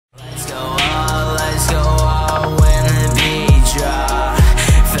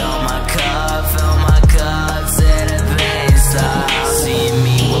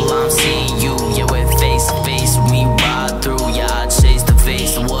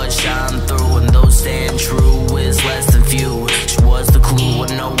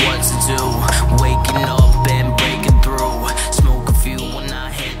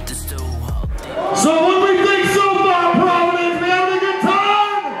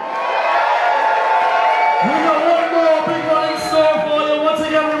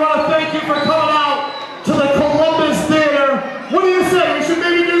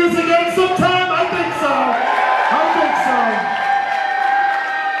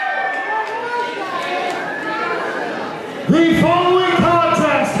The following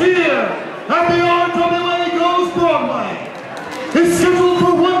contest here at the RWA Goes Broadway is scheduled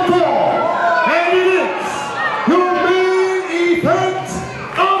for one fall, and it is your main event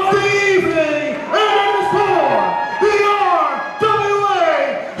of the evening, and it is for the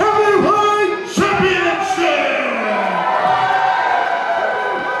RWA Heavyweight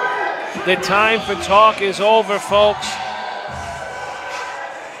Championship! The time for talk is over, folks.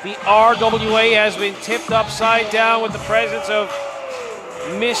 The RWA has been tipped upside down with the presence of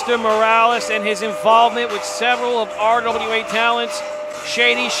Mr. Morales and his involvement with several of RWA talents.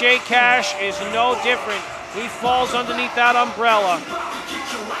 Shay Cash is no different. He falls underneath that umbrella.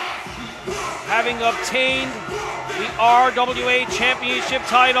 Having obtained the RWA Championship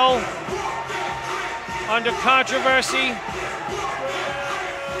title under controversy,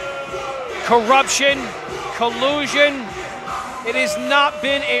 corruption, collusion, it has not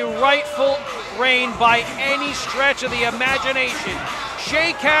been a rightful reign by any stretch of the imagination.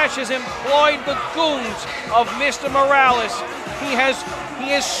 Shay Cash has employed the goons of Mr. Morales. He has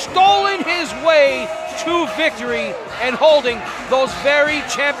stolen his way to victory and holding those very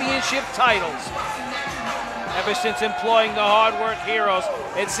championship titles. Ever since employing the hard work heroes,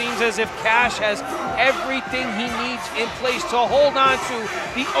 it seems as if Cash has everything he needs in place to hold on to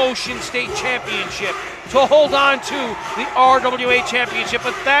the Ocean State Championship, to hold on to the RWA Championship,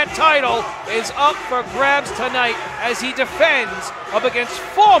 but that title is up for grabs tonight as he defends up against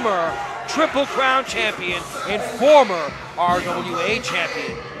former Triple Crown champion and former RWA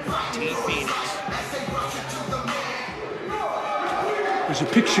champion, T. Phoenix. There's a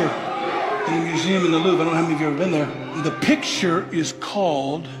picture in the museum in the Louvre. I don't know how many of you have ever been there. The picture is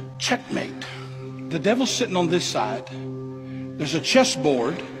called Checkmate. The devil's sitting on this side. There's a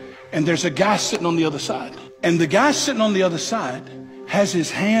chessboard, and there's a guy sitting on the other side. And the guy sitting on the other side has his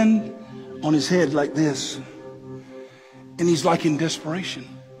hand on his head like this. And he's like in desperation.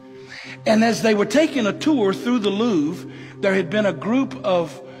 And as they were taking a tour through the Louvre, there had been a group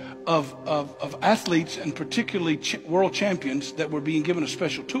of athletes, and particularly world champions, that were being given a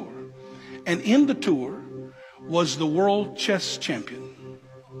special tour. And in the tour was the world chess champion.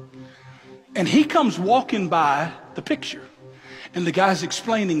 And he comes walking by the picture. And the guy's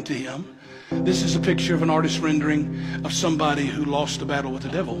explaining to him, this is a picture of an artist rendering of somebody who lost a battle with the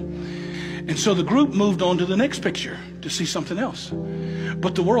devil. And so the group moved on to the next picture to see something else.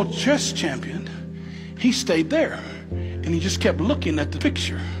 But the world chess champion, he stayed there. And he just kept looking at the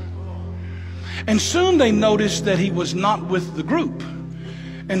picture. And soon they noticed that he was not with the group.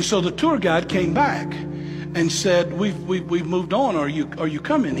 And so the tour guide came back and said, we've moved on. Are you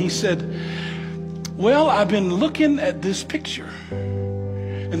coming? He said, well, I've been looking at this picture.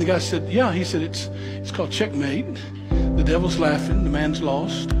 And the guy said, yeah. He said, it's called Checkmate. The devil's laughing, the man's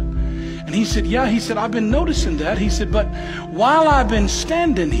lost. And he said, yeah. He said, I've been noticing that. He said, but while I've been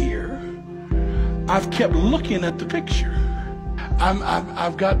standing here, I've kept looking at the picture.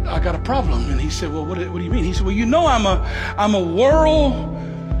 I got a problem. And he said, well, what do you mean? He said, well, you know, I'm a world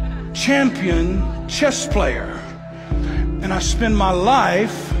champion chess player, and I spend my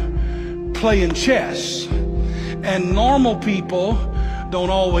life playing chess, and normal people don't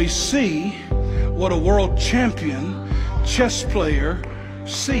always see what a world champion chess player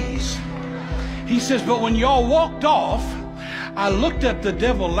sees. He says, but when y'all walked off, I looked at the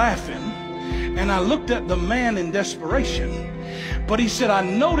devil laughing, and I looked at the man in desperation. But he said, I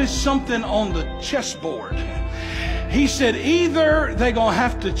noticed something on the chessboard. He said, either they're going to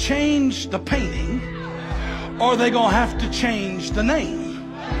have to change the painting, or they're going to have to change the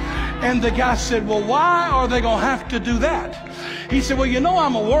name. And the guy said, well, why are they going to have to do that? He said, well, you know,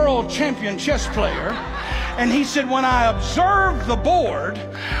 I'm a world champion chess player. And he said, when I observed the board,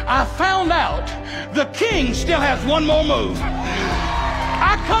 I found out the king still has one more move.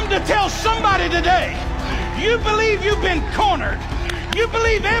 I come to tell somebody today, you believe you've been cornered. You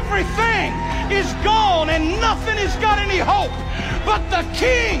believe everything is gone and nothing has got any hope. But the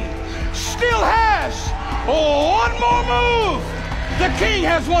king still has one more move. The king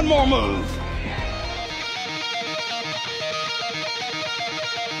has one more move.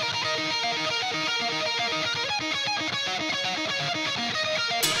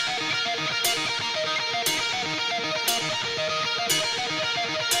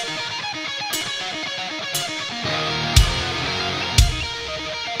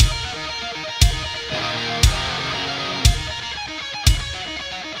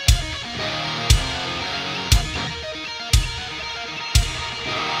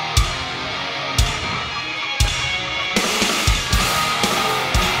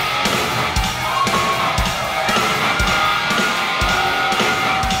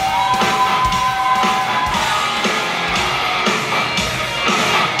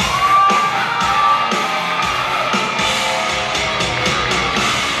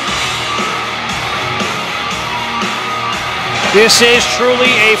 This is truly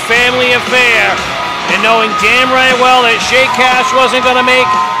a family affair. And knowing damn right well that Shay Cash wasn't going to make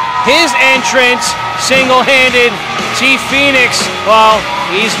his entrance single-handed, T. Phoenix, well,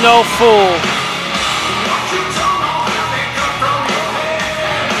 he's no fool.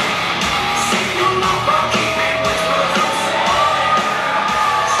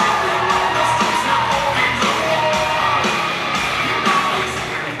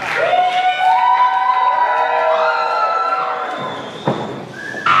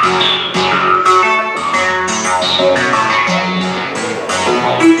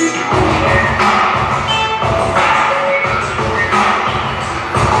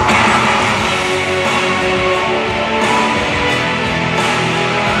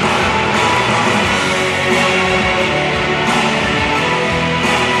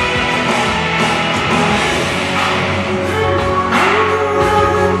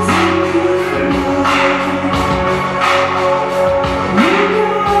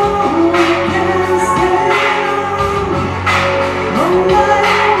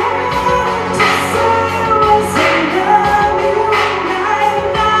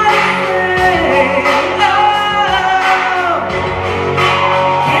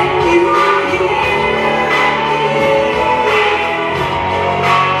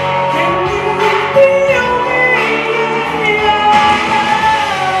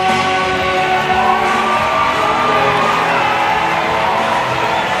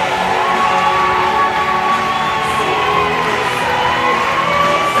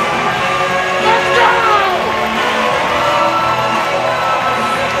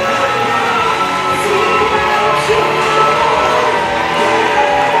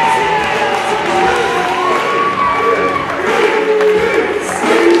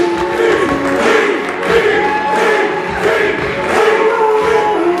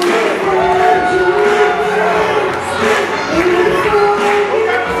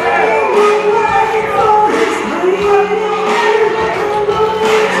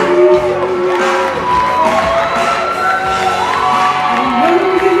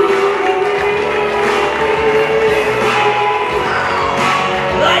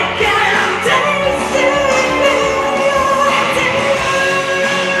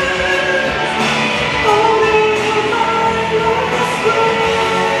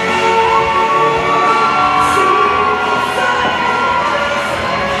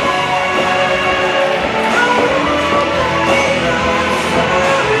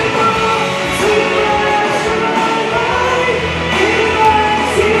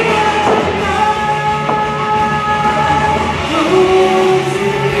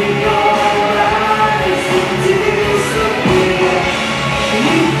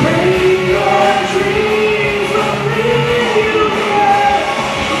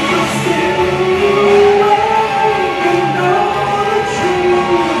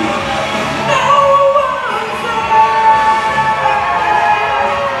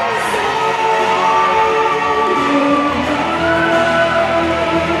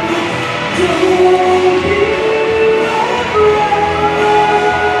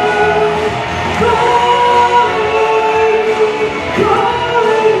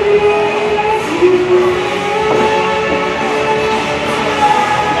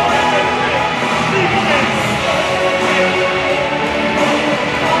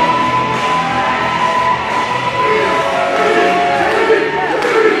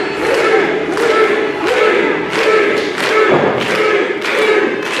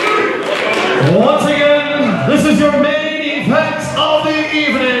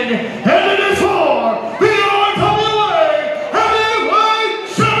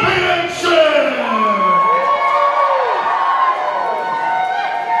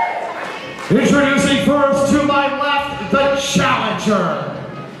 Introducing first to my left, the challenger.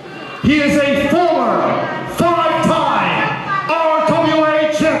 He is a former five-time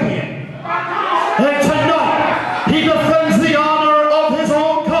RWA champion. And tonight, he defends the honor of his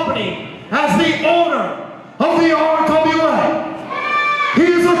own company as the owner of the RWA. He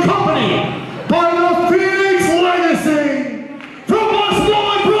is accompanied by the Phoenix Legacy from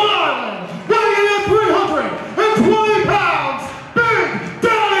Broadway, Rhode Island, weighing in at 320 pounds, Big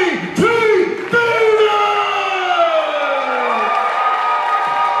Daddy T.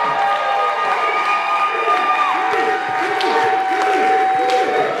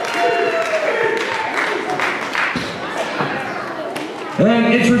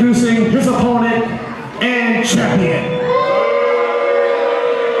 And introducing his opponent and champion.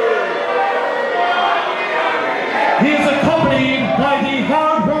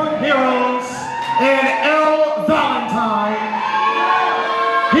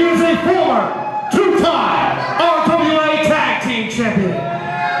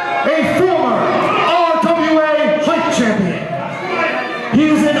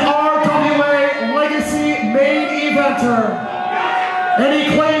 hunter, and he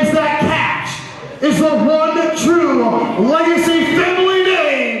claims that Cash is the one true legacy family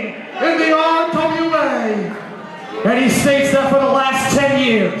name in the RWA. And he states that for the last 10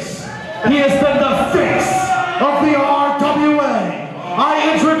 years, he has been the face of the RWA.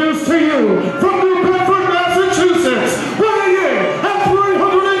 I introduce to you, from New Bedford, Massachusetts, weighing in at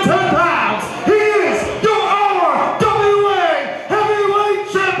 310 pounds, he is your RWA heavyweight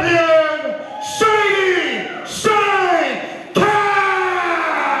champion, Shay Cash!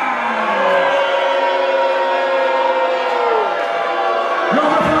 Your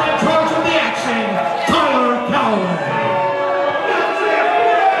referee in charge of the action, Calloway.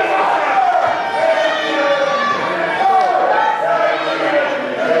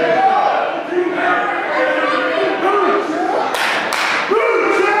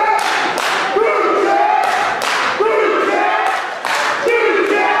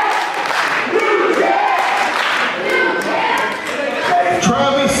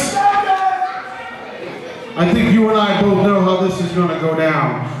 Travis, I think you and I both know how this is going to go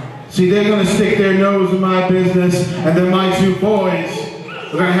down. See, they're going to stick their nose in my business, and then my two boys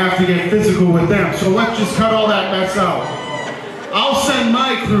are going to have to get physical with them. So let's just cut all that mess out. I'll send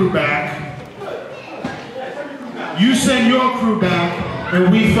my crew back. You send your crew back,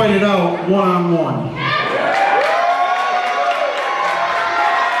 and we fight it out one-on-one.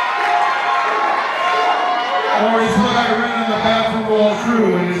 Or is what I read in the bathroom all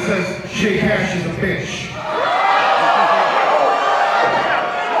true, and it says, Shay Cash is a bitch.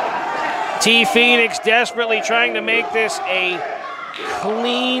 T Phoenix desperately trying to make this a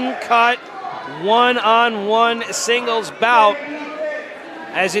clean-cut, one-on-one singles bout,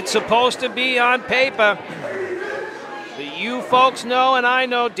 as it's supposed to be on paper. But you folks know, and I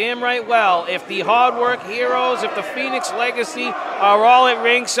know damn right well, if the hard work heroes, if the Phoenix Legacy are all at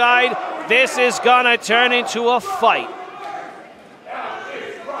ringside, this is gonna turn into a fight.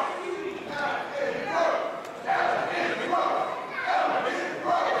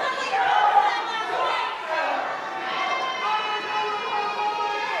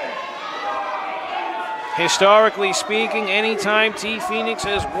 Historically speaking, anytime T Phoenix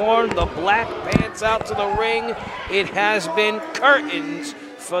has worn the black pants out to the ring, it has been curtains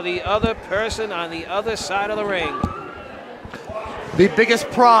for the other person on the other side of the ring. The biggest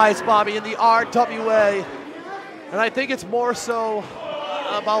prize, Bobby, in the RWA. And I think it's more so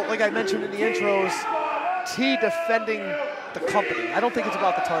about, like I mentioned in the intros, T defending the company. I don't think it's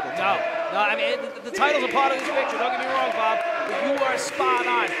about the title. No, I mean, the title's a part of this picture. Don't get me wrong, Bob, but you are spot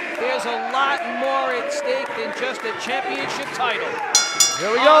on. There's a lot more at stake than just a championship title. Here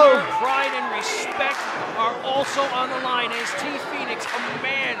we go. Honor, pride, and respect are also on the line as T Phoenix, a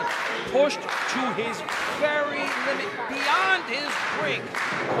man pushed to his very limit, beyond his brink.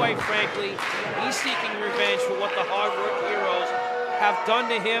 Quite frankly, he's seeking revenge for what the hard work heroes have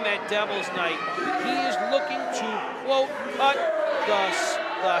done to him at Devil's Night. He is looking to, quote, cut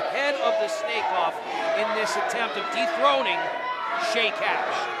the head of the snake off in this attempt of dethroning Shay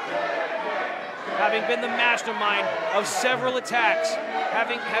Cash. Having been the mastermind of several attacks,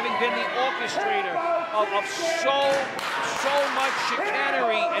 having been the orchestrator of so much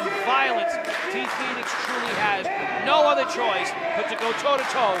chicanery and violence, T Phoenix truly has no other choice but to go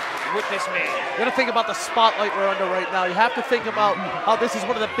toe-to-toe with this man. You gotta think about the spotlight we're under right now. You have to think about how this is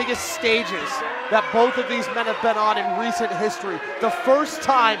one of the biggest stages that both of these men have been on in recent history. The first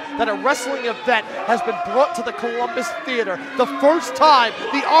time that a wrestling event has been brought to the Columbus Theater. The first time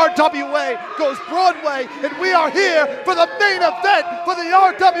the RWA goes Broadway, and we are here for the main event for the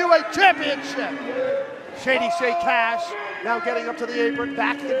RWA Championship. Shady Shay Cash now getting up to the apron,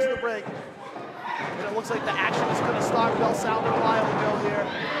 back into the ring. And it looks like the action is going to start. Bell sounded a while ago here.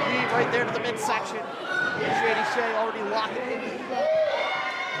 Knee right there to the midsection. Shady Shay already locking in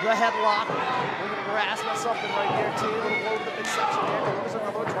the headlock. We're going to grasp at something right here. T, a little blow to the midsection there. Delivers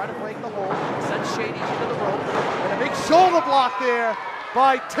another one, trying to break the hold. Sends Shady into the rope. And a big shoulder block there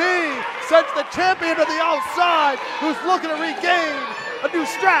by T. Sends the champion to the outside, who's looking to regain a new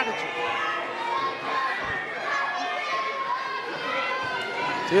strategy.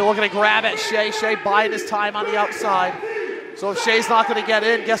 T looking to grab at Shay. Shay biding his time on the outside. So if Shay's not going to get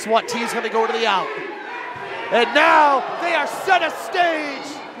in, guess what? T's going to go to the out. And now they are center stage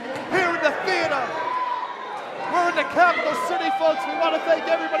here in the theater. We're in the capital city, folks. We want to thank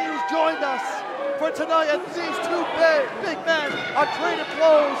everybody who's joined us for tonight. And these two big men are trading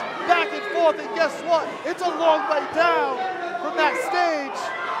blows back and forth. And guess what? It's a long way down from that stage.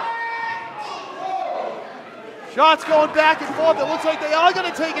 Shots going back and forth. It looks like they are going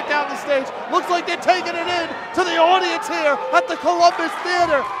to take it down the stage. Looks like they're taking it in to the audience here at the Columbus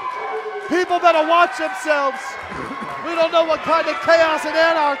Theater. People better watch themselves. We don't know what kind of chaos and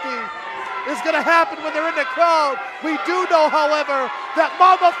anarchy is going to happen when they're in the crowd. We do know, however, that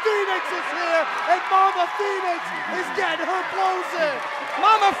Mama Phoenix is here, and Mama Phoenix is getting her blows in.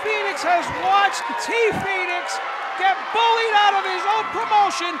 Mama Phoenix has watched T Phoenix get bullied out of his own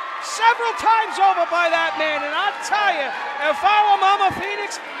promotion several times over by that man, and I'll tell you, if I were Mama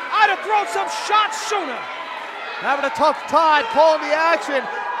Phoenix, I'd have thrown some shots sooner. Having a tough time calling the action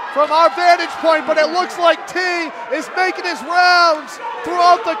from our vantage point, but it looks like T is making his rounds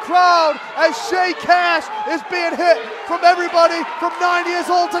throughout the crowd as Shay Cash is being hit from everybody from 9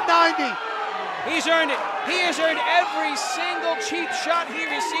 years old to 90. He's earned it. He has earned every single cheap shot he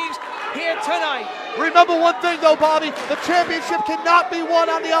receives here tonight. Remember one thing though, Bobby, the championship cannot be won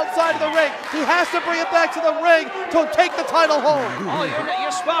on the outside of the ring. He has to bring it back to the ring to take the title home. Oh,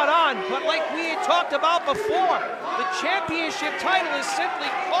 you're spot on, but like we had talked about before, the championship title is simply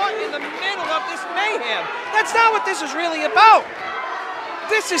caught in the middle of this mayhem. That's not what this is really about.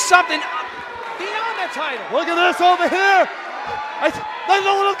 This is something beyond the title. Look at this over here. The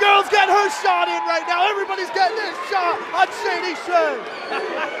little girl's getting her shot in right now. Everybody's getting their shot on Shady Shay.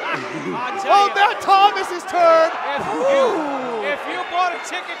 Oh, Matt Thomas's turn. If you bought a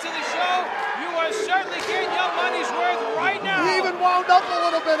ticket to the show, you are certainly getting your money's worth right now. He even wound up a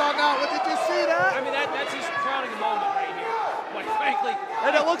little bit on that one. Did you see that? I mean, that's his crowning moment right here, quite frankly.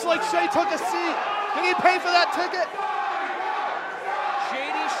 And it looks like Shay took a seat. Did he pay for that ticket?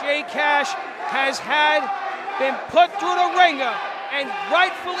 Shady Shay Cash has been put through the ringer, and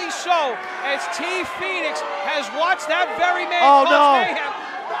rightfully so, as T Phoenix has watched that very man cause mayhem.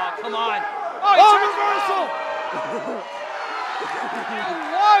 Oh, come on. Oh, reversal!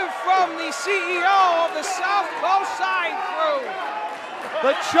 One from the CEO of the South Coast Side Crew.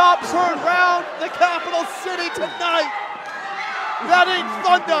 The chops heard round the capital city tonight. That ain't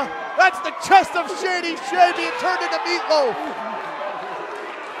thunder. That's the chest of Shady Shay being turned into meatloaf.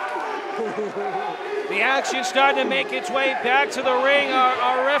 The action starting to make its way back to the ring.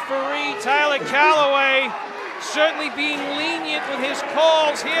 Our referee, Tyler Calloway, certainly being lenient with his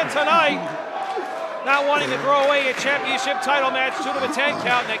calls here tonight. Not wanting to throw away a championship title match 2 to a 10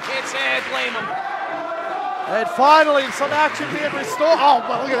 count, and I can't say I blame him. And finally, some action being restored. Oh,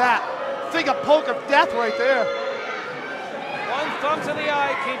 well, look at that. Finger poke of death right there. One thumb to the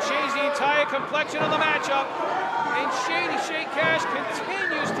eye can change the entire complexion of the matchup. And Shady Shay Cash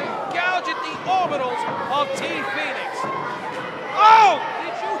continues to gouge at the orbitals of T Phoenix. Oh!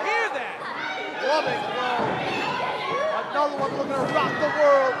 Did you hear that? Loving blow. Another one looking to rock the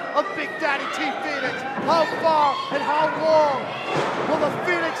world of Big Daddy T Phoenix. How far and how long will the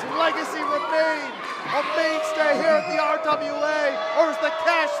Phoenix legacy remain a mainstay here at the RWA? Or is the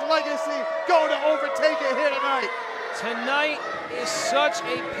Cash legacy going to overtake it here tonight? Tonight is such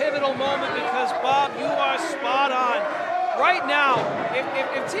a pivotal moment because, Bob, you are spot on. Right now,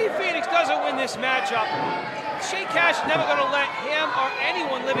 if T Phoenix doesn't win this matchup, Shay Cash is never going to let him or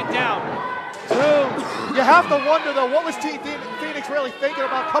anyone live it down. Dude, you have to wonder, though, what was T Phoenix really thinking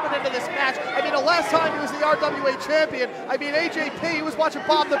about coming into this match? I mean, the last time he was the RWA champion, I mean, AJP, he was watching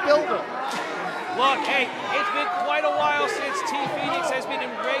Bob the Builder. Look, hey, it's been quite a while since T Phoenix has been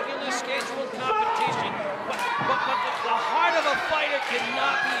in regular scheduled competition. But the heart of a fighter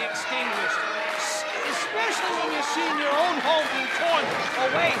cannot be extinguished, especially when you're seeing your own home being torn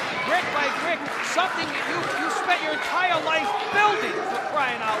away brick by brick, something that you spent your entire life building, for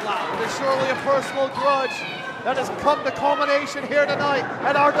crying out loud. There's surely a personal grudge that has come to culmination here tonight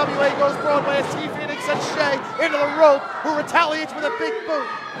at RWA Goes Broadway as T Phoenix and Shay into the rope, who retaliates with a big boot.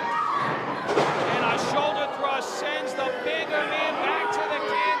 And a shoulder thrust sends the bigger man back to the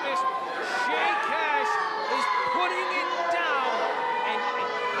canvas. Shay Cash is putting it down, and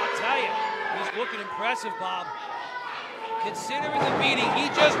I'll tell you, he's looking impressive, Bob. Considering the beating he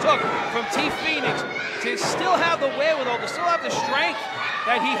just took from T Phoenix, to still have the wherewithal, to still have the strength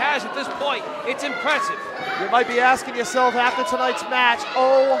that he has at this point, it's impressive. You might be asking yourself after tonight's match,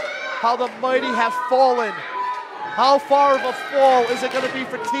 oh, how the mighty have fallen. How far of a fall is it going to be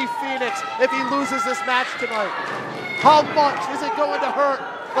for T Phoenix if he loses this match tonight? How much is it going to hurt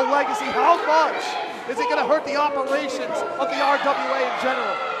the legacy? How much is it going to hurt the operations of the RWA in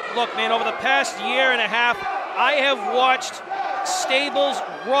general? Look, man, over the past year and a half, I have watched stables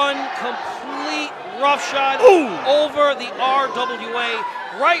run complete roughshod over the RWA.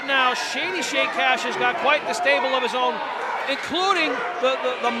 Right now, Shady Shay Cash has got quite the stable of his own, including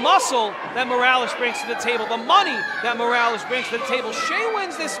the muscle that Morales brings to the table, the money that Morales brings to the table. Shay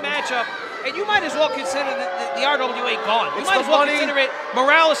wins this matchup, And you might as well consider the RWA gone. You It's might the as well money. consider it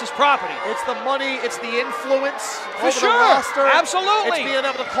Morales' property. It's the money, it's the influence For over sure. the roster. Absolutely. It's being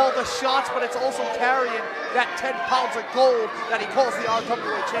able to call the shots, but it's also carrying that 10 pounds of gold that he calls the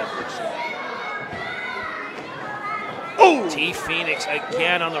RWA championship. Ooh. T Phoenix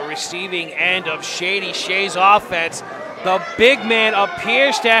again on the receiving end of Shay's offense. The big man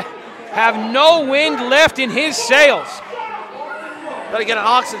appears to have no wind left in his sails. Gotta get an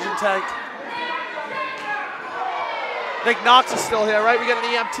oxygen tank. Nick Knox is still here, right? We got an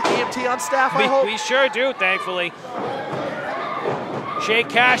EMT on staff, I hope? We sure do, thankfully. Shay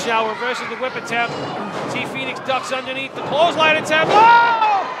Cash now reverses the whip attempt. T Phoenix ducks underneath the clothesline attempt.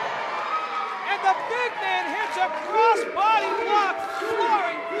 Oh! And the big man hits a cross-body block,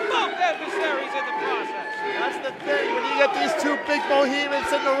 flooring both adversaries in the process. That's the thing, when you get these two big Bohemians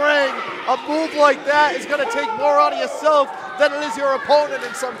in the ring, a move like that is gonna take more out of yourself than it is your opponent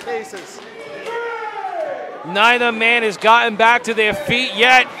in some cases. Neither man has gotten back to their feet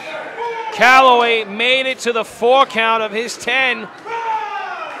yet. Calloway made it to the 4 count of his 10.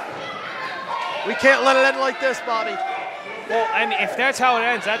 We can't let it end like this, Bobby. Well, I mean, if that's how it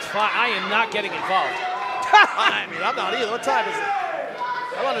ends, that's fine. I am not getting involved. I mean, I'm not either. What time is it?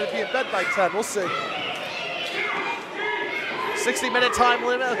 I wanted to be in bed by 10. We'll see. 60-minute time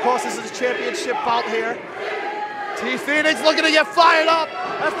limit. Of course, this is a championship bout here. T Phoenix looking to get fired up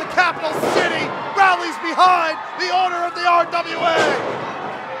as the capital city rallies behind the owner of the RWA.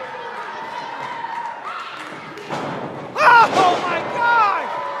 Oh my God!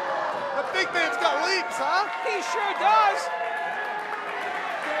 The big man's got leaps, huh? He sure does.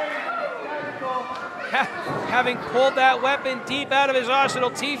 Having pulled that weapon deep out of his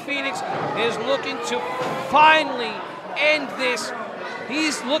arsenal, T Phoenix is looking to finally end this.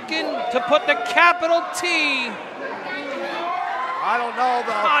 He's looking to put the capital T. I don't know,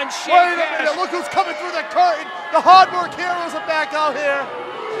 though. On Shay Wait a Cash. minute, look who's coming through the curtain. The hard work heroes are back out here.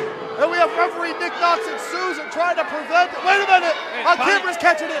 And we have referee Nick Knox and Susan trying to prevent it. Wait a minute, our camera's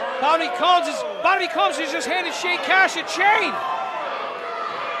catching it. Bobby Combs has just handed Shay Cash a chain.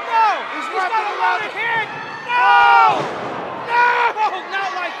 No, he's got a loaded hand. No, no,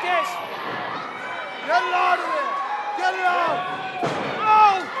 not like this. Get it out of there. Get it out.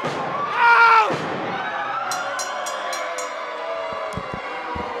 Oh, oh.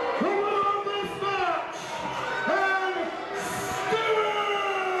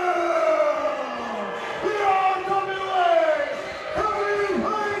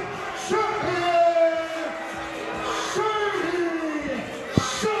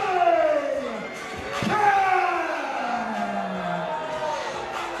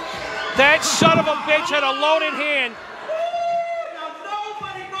 That son of a bitch had a loaded hand. Now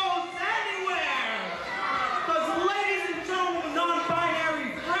nobody goes anywhere. Because ladies and gentlemen,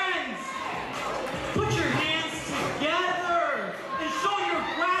 non-binary friends, put your hands together and show your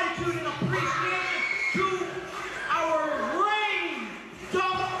gratitude and appreciation to our reigning,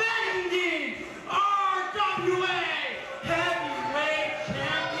 defending RWA heavyweight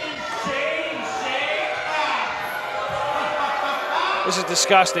champion Shay Cash. This is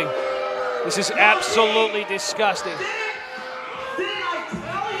disgusting. This is absolutely disgusting. Didn't I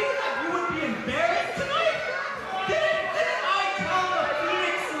tell you that you would be embarrassed tonight? Didn't I tell the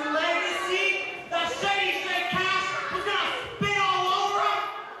Phoenix Legacy that Shay Cash was gonna spin all over him?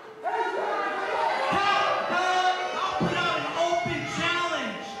 I'll put out an open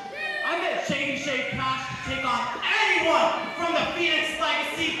challenge. I bet Shay Cash to take on anyone from the Phoenix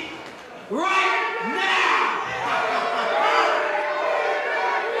Legacy right now.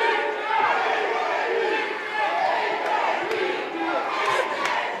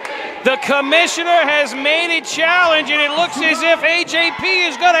 The commissioner has made a challenge, and it looks as if AJP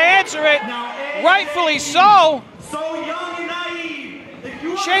is going to answer it. Rightfully so. So young and naive. If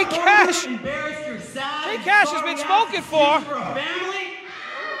you Shay Cash. embarrass yourself, Shay Cash has been spoken for. for a family,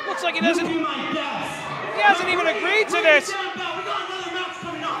 Looks like he doesn't. be my guest. He hasn't even agreed to this. We got another match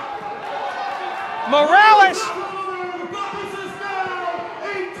coming up. Morales. This is now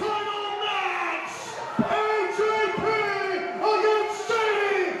a title match. AJP against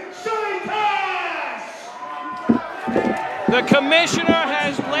Shay Cash. The commissioner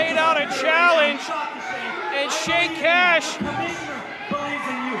has laid out a challenge, and Shay Cash, Commissioner believes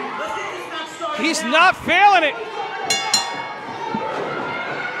in you. Let's get this match started. he's not failing it.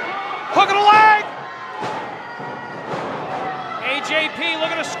 Hook of the leg. AJP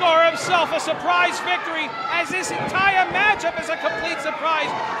looking to score himself a surprise victory, as this entire matchup is a complete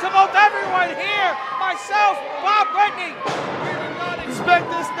surprise to both everyone here, myself, Bob Whitney. didn't expect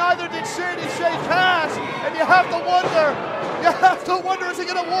this, neither did Shay Cash, and you have to wonder, is he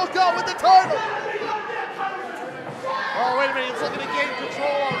gonna walk out with the title? Oh, wait a minute, he's looking to gain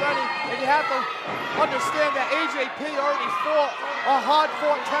control already, and you have to understand that AJP already fought a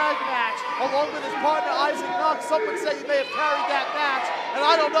hard-fought tag match along with his partner Isaac Knox. Some would say he may have carried that match, and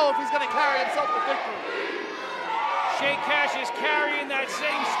I don't know if he's gonna carry himself to victory. Shay Cash is carrying that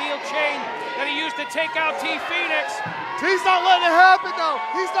same steel chain that he used to take out T Phoenix. He's not letting it happen, though.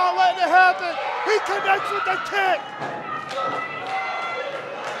 He's not letting it happen. He connects with the kick.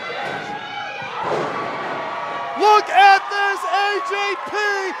 Look at this. AJP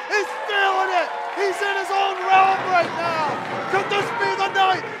is feeling it. He's in his own realm right now. Could this be the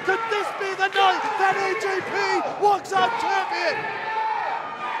night? Could this be the night that AJP walks out champion?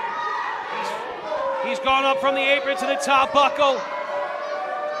 He's gone up from the apron to the top buckle.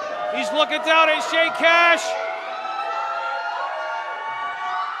 He's looking down at Shay Cash.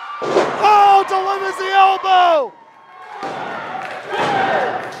 Oh, delivers the elbow.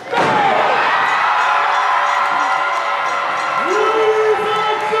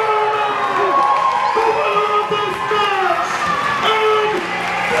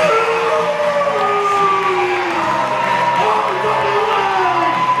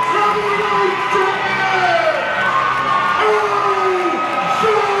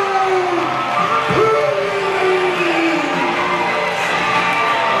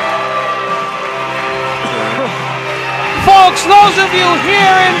 Folks, those of you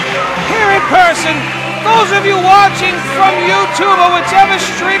here in person, those of you watching from YouTube or whichever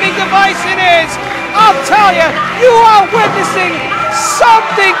streaming device it is, I'll tell you, you are witnessing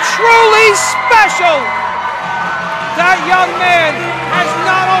something truly special. That young man has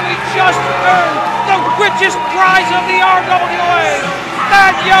not only just earned the richest prize of the RWA,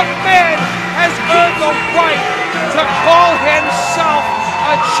 that young man has earned the right to call himself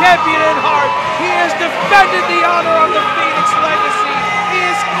a champion in heart. He has defended the honor of the Phoenix legacy. He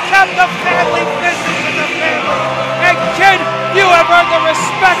has kept the family business in the family. And kid, you have earned the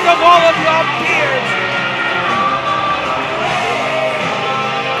respect of all of your peers.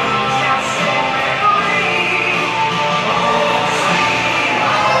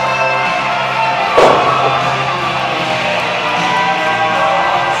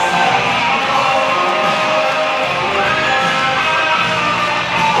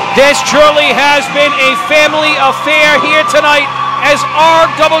 This truly has been a family affair here tonight as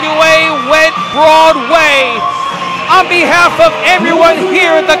RWA went Broadway. On behalf of everyone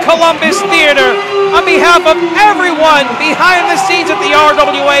here at the Columbus Theater, on behalf of everyone behind the scenes at the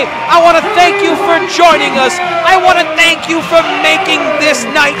RWA, I want to thank you for joining us. I want to thank you for making this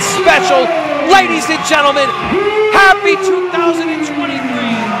night special. Ladies and gentlemen, happy 2020.